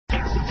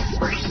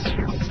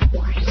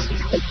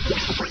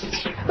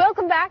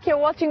back. You're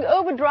watching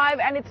Overdrive,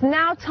 and it's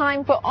now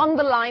time for On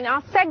the Line,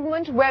 our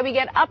segment where we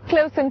get up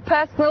close and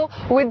personal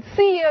with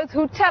CEOs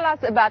who tell us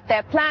about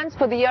their plans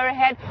for the year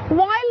ahead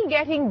while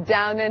getting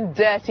down and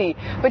dirty.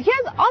 But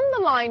here's On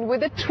the Line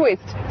with a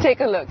twist.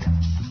 Take a look.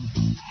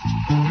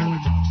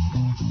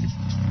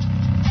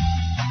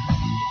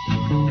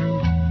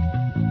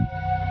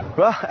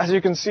 Well, as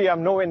you can see,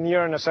 I'm nowhere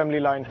near an assembly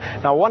line.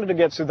 Now, I wanted to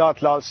get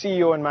Siddhartha Lal,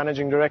 CEO and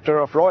Managing Director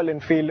of Royal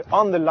Enfield,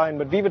 on the line,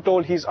 but we were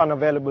told he's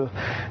unavailable.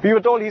 We were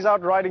told he's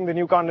out riding the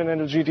new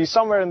Continental GT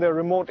somewhere in the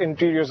remote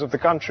interiors of the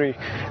country.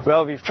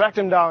 Well, we've tracked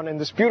him down in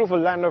this beautiful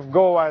land of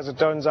Goa, as it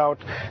turns out.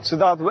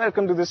 Siddhartha,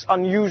 welcome to this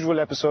unusual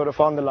episode of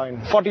On the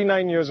Line.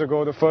 49 years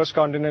ago, the first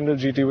Continental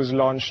GT was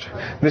launched.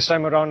 This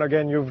time around,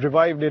 again, you've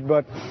revived it,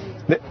 but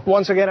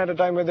once again at a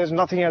time where there's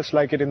nothing else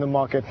like it in the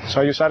market.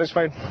 So are you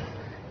satisfied?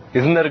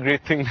 Isn't that a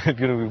great thing that,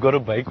 we've got a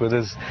bike where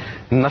there's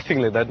nothing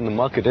like that in the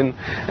market?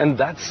 And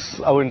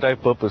that's our entire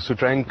purpose, to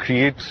try and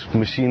create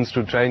machines,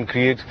 to try and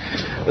create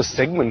a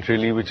segment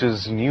really which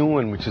is new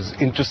and which is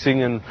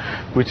interesting and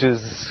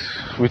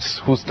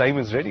whose time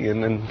is ready.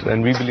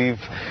 And we believe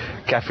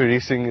cafe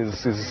racing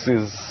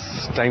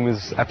time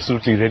is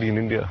absolutely ready in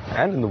India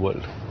and in the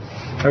world.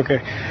 Okay.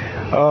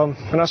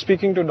 When I was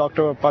speaking to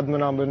Dr.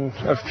 Padmanabhan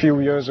a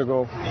few years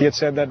ago, he had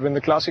said that when the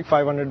Classic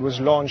 500 was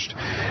launched,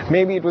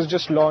 maybe it was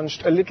just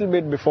launched a little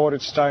bit before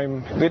its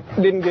time. It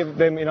didn't give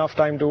them enough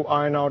time to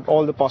iron out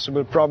all the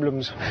possible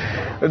problems.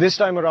 This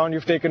time around,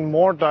 you've taken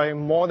more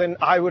time, more than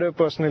I would have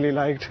personally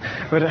liked.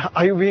 But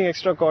are you being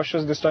extra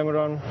cautious this time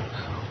around?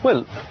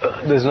 Well,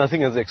 there's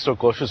nothing as extra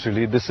cautious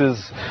really.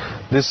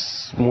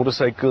 This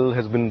motorcycle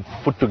has been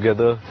put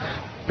together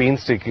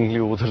painstakingly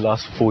over the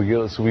last 4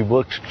 years. So we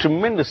worked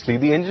tremendously.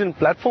 The engine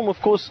platform, of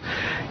course,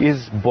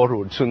 is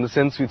borrowed. So in the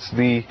sense, it's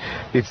the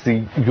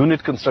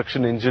unit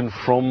construction engine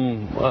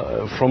from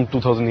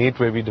 2008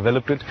 where we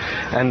developed it,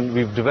 and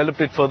we've developed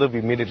it further.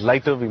 We made it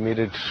lighter. We've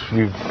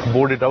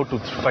bored it out to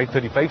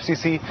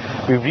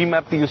 535cc. We've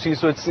remapped the UC,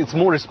 so it's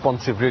more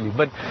responsive really.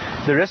 But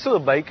the rest of the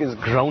bike is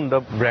ground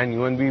up, brand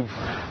new, and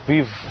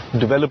we've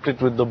developed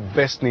it with the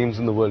best names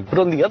in the world. But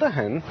on the other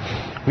hand,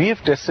 we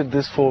have tested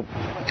this for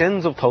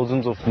tens of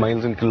thousands of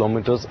miles and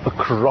kilometers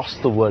across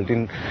the world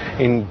in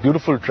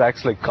beautiful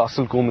tracks like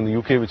Castlecombe in the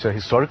UK, which are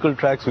historical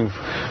tracks.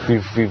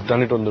 We've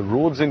done it on the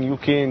roads in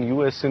UK, in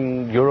US,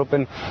 in Europe,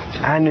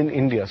 and in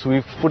India. So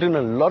we've put in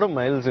a lot of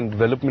miles in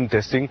development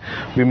testing.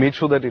 We made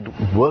sure that it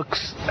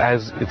works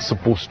as it's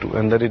supposed to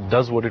and that it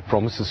does what it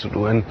promises to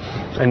do. And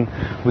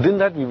within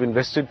that, we've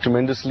invested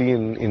tremendously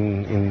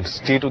in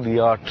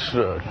state-of-the-art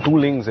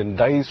toolings and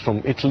dies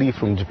from Italy,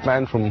 from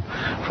Japan,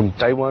 from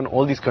Taiwan,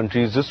 all these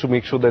countries, just to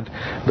make sure that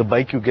the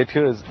bike you get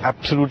here is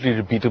absolutely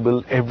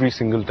repeatable every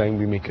single time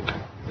we make it.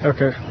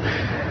 Okay.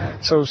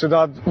 So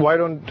Siddharth, why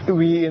don't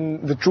we,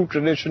 in the true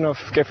tradition of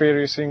cafe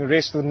racing,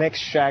 race to the next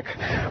shack?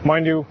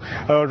 Mind you,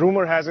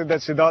 rumor has it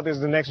that Siddharth is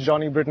the next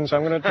Johnny Britain, so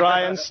I'm going to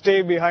try and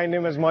stay behind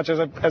him as much as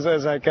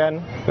I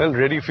can. Well,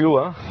 ready for you,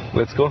 huh?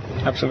 Let's go.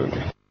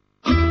 Absolutely.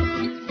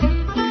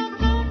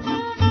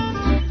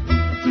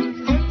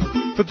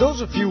 For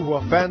those of you who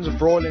are fans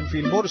of Royal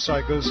Enfield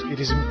motorcycles, it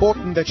is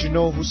important that you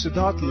know who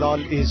Siddhartha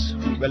Lal is.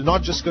 Well,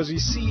 not just because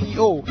he's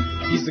CEO,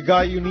 he's the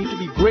guy you need to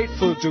be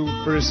grateful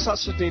to for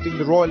resuscitating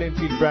the Royal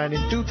Enfield brand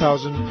in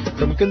 2000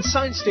 from a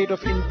consigned state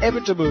of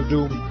inevitable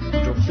doom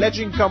to a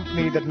fledgling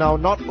company that now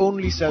not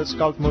only sells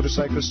cult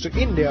motorcycles to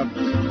India,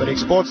 but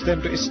exports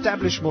them to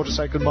established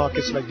motorcycle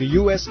markets like the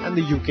US and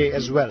the UK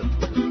as well.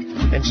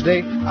 And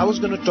today, I was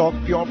going to talk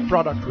pure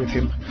product with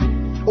him.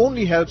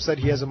 Only helps that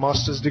he has a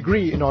master's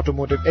degree in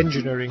automotive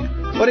engineering,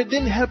 but it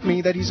didn't help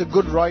me that he's a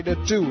good rider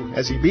too,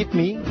 as he beat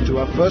me to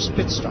our first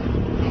pit stop.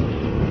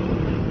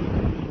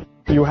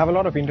 You have a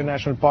lot of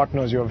international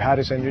partners. You have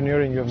Harris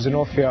Engineering, you have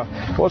Zenofia.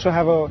 You also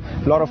have a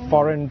lot of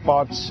foreign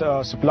parts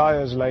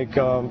suppliers, like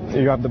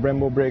you have the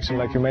Brembo brakes and,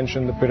 like you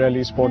mentioned, the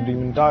Pirelli Sport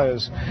Demon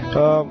tires.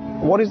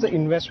 What is the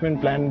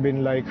investment plan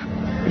been like,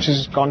 which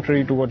is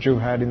contrary to what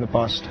you've had in the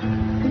past?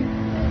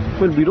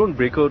 Well, we don't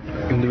break out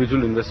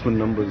individual investment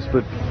numbers,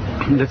 but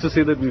let's just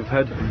say that we've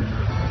had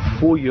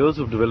 4 years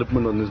of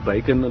development on this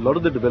bike, and a lot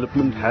of the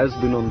development has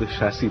been on the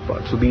chassis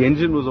part. So the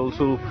engine was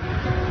also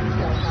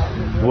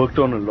worked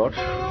on a lot.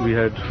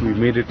 We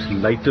made it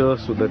lighter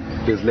so that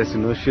there's less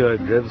inertia,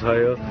 it revs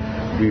higher.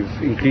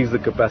 We've increased the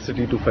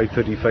capacity to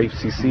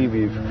 535cc.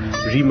 We've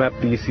remapped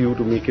the ECU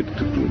to make it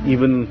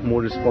even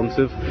more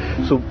responsive.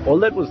 So all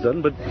that was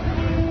done, but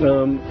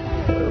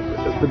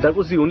that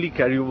was the only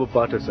carryover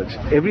part as such.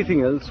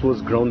 Everything else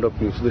was ground up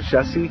new. So the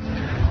chassis,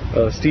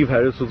 Steve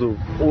Harris was an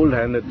old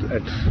hand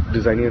at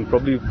designing, and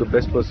probably the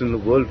best person in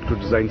the world to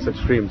design such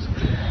frames.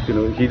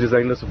 He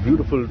designed us a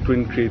beautiful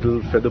twin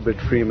cradle featherbed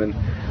frame, and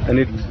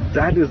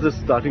that is the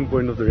starting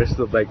point of the rest of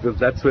the bike.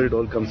 That's where it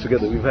all comes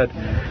together. We've had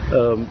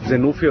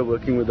Zenofia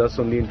working with us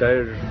on the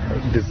entire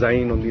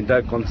design, on the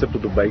entire concept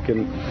of the bike,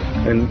 and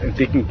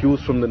taking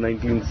cues from the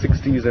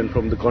 1960s and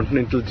from the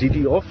Continental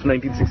GT of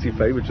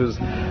 1965, which was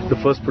the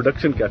first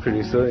production cafe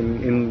racer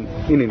in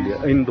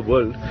India, in the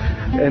world.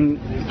 And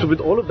so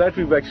with all of that,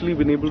 we've actually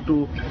been able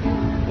to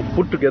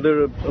put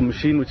together a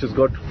machine which has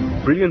got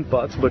brilliant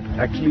parts, but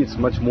actually it's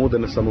much more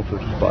than a sum of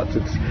parts.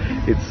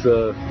 It's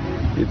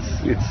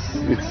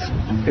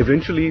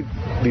eventually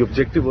the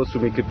objective was to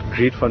make it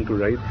great fun to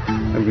ride,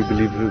 and we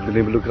believe we've been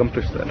able to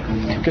accomplish that.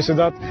 Okay,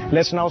 Siddharth,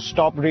 let's now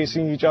stop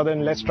racing each other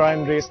and let's try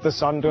and race the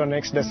sun to our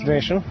next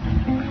destination.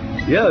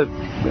 Yeah,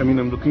 I mean,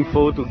 I'm looking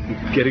forward to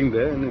getting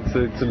there, and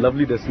it's a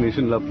lovely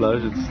destination, La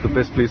Plage. It's the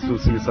best place to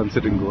see the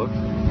sunset in Goa.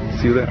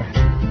 See you there.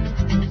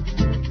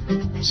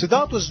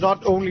 Siddharth was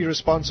not only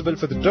responsible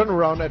for the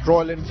turnaround at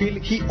Royal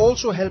Enfield, he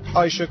also helped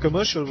usher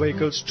commercial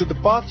vehicles to the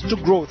path to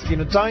growth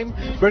in a time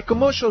where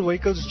commercial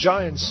vehicles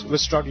giants were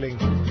struggling.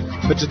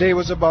 But today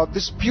was about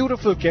this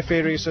beautiful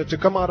cafe racer to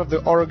come out of the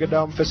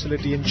Oragadam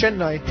facility in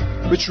Chennai,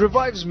 which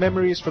revives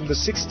memories from the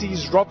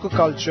 60s rocker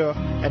culture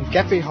and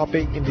cafe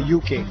hopping in the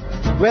UK.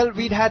 Well,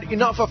 we'd had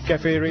enough of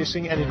cafe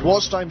racing and it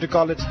was time to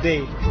call it a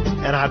day,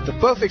 and had the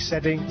perfect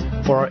setting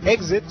for our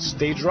exit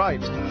stage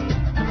ride.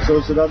 So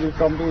Siddharth, we've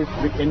come to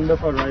the end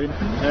of our ride,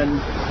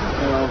 and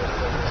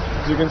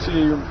as you can see,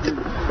 you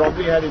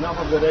probably had enough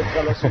of the red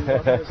colour, so you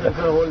got yourself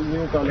a whole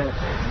new colour.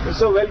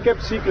 It's a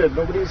well-kept secret.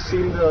 Nobody's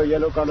seen the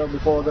yellow colour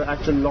before the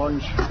actual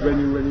launch when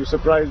you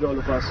surprised all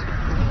of us.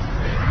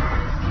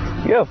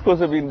 Yeah, of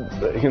course. I mean,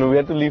 we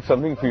had to leave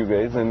something for you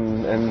guys,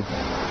 and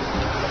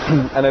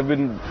I've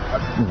been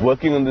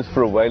working on this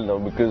for a while now,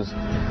 because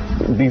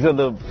these are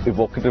the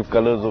evocative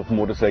colors of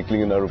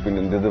motorcycling, in our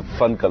opinion. They're the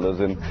fun colors,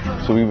 and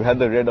so we've had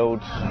the red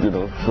out,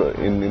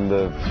 in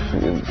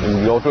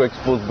the Auto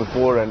Expos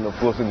before, and of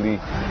course in the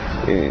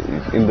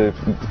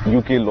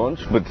UK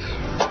launch. But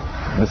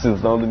this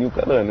is now the new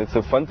color, and it's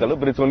a fun color,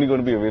 but it's only going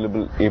to be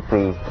available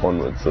April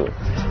onwards, so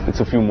it's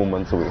a few more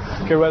months away.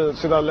 Okay, well,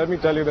 Siddharth, let me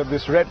tell you that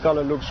this red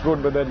color looks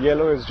good, but that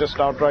yellow is just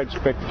outright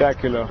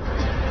spectacular.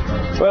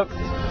 Well,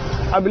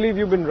 I believe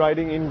you've been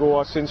riding in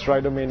Goa since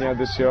Ridermania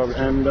this year,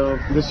 and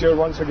this year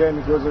once again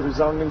it was a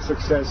resounding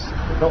success.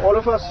 Now all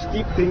of us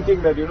keep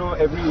thinking that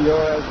every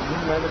year as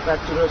new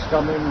manufacturers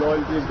come in,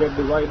 loyalties get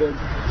divided.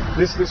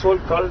 This whole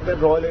cult that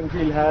Royal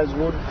Enfield has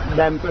would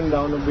dampen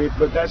down a bit,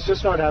 but that's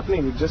just not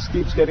happening. It just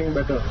keeps getting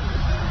better.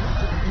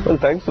 Well,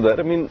 thanks for that.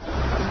 I mean,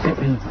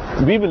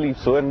 we believe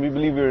so, and we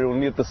believe we're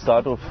only at the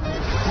start of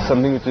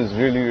something which is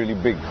really, really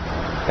big.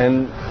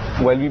 And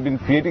while we've been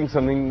creating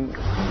something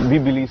we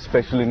believe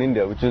special in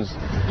India, which is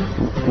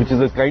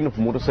a kind of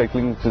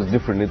motorcycling which is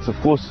different. It's, of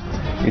course,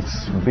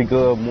 it's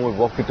bigger, more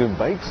evocative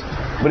bikes,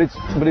 but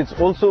it's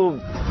also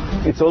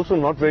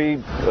not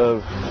very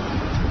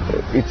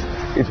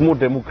it's more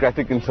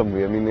democratic in some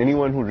way. I mean,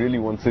 anyone who really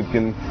wants it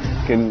can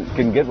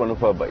get one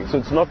of our bikes. So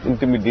it's not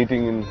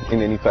intimidating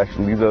in any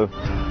fashion. These are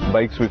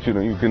bikes which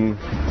you can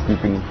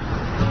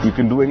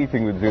do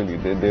anything with, really.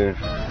 They're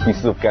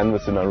pieces of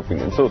canvas, in our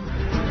opinion. So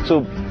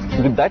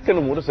with that kind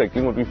of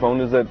motorcycling, what we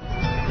found is that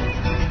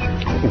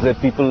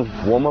people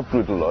warm up to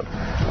it a lot,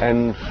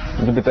 and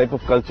with the type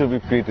of culture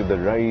we've created, the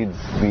rides,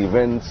 the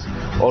events,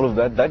 all of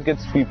that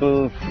gets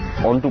people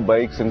onto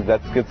bikes, and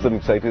that gets them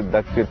excited,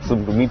 that gets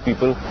them to meet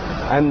people,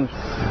 and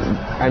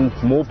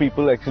more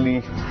people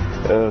actually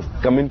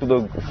come into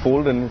the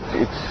fold, and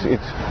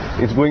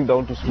it's going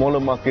down to smaller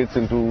markets,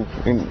 and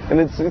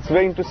it's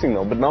very interesting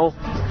now. But now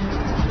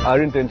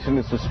our intention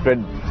is to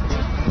spread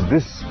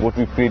what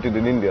we've created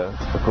in India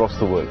across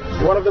the world.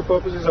 One of the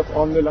purposes of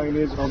On The Line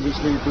is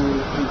obviously to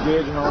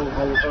gauge how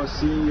a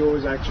CEO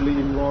is actually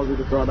involved with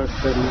the products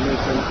that he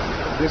makes, and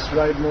this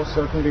ride most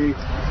certainly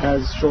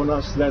has shown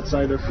us that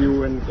side of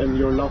you and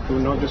your love for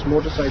not just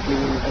motorcycling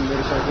and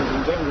motorcycling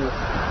in general,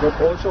 but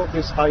also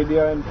this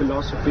idea and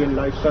philosophy and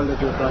lifestyle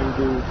that you're trying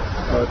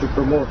to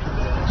promote.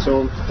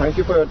 So thank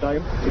you for your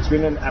time. It's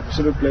been an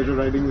absolute pleasure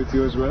riding with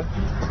you as well.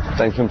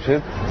 Thanks,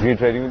 Shamshed.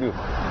 Great riding with you.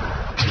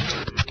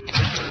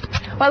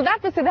 Well,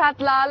 that was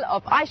Siddhartha Lal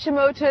of Eicher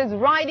Motors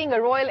riding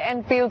a Royal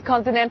Enfield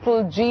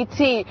Continental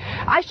GT.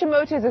 Eicher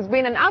Motors has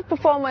been an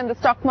outperformer in the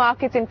stock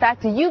markets. In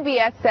fact,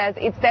 UBS says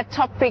it's their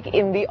top pick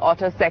in the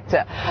auto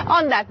sector.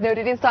 On that note,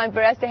 it is time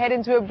for us to head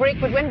into a break,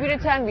 but when we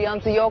return, we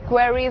answer your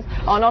queries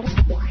on auto.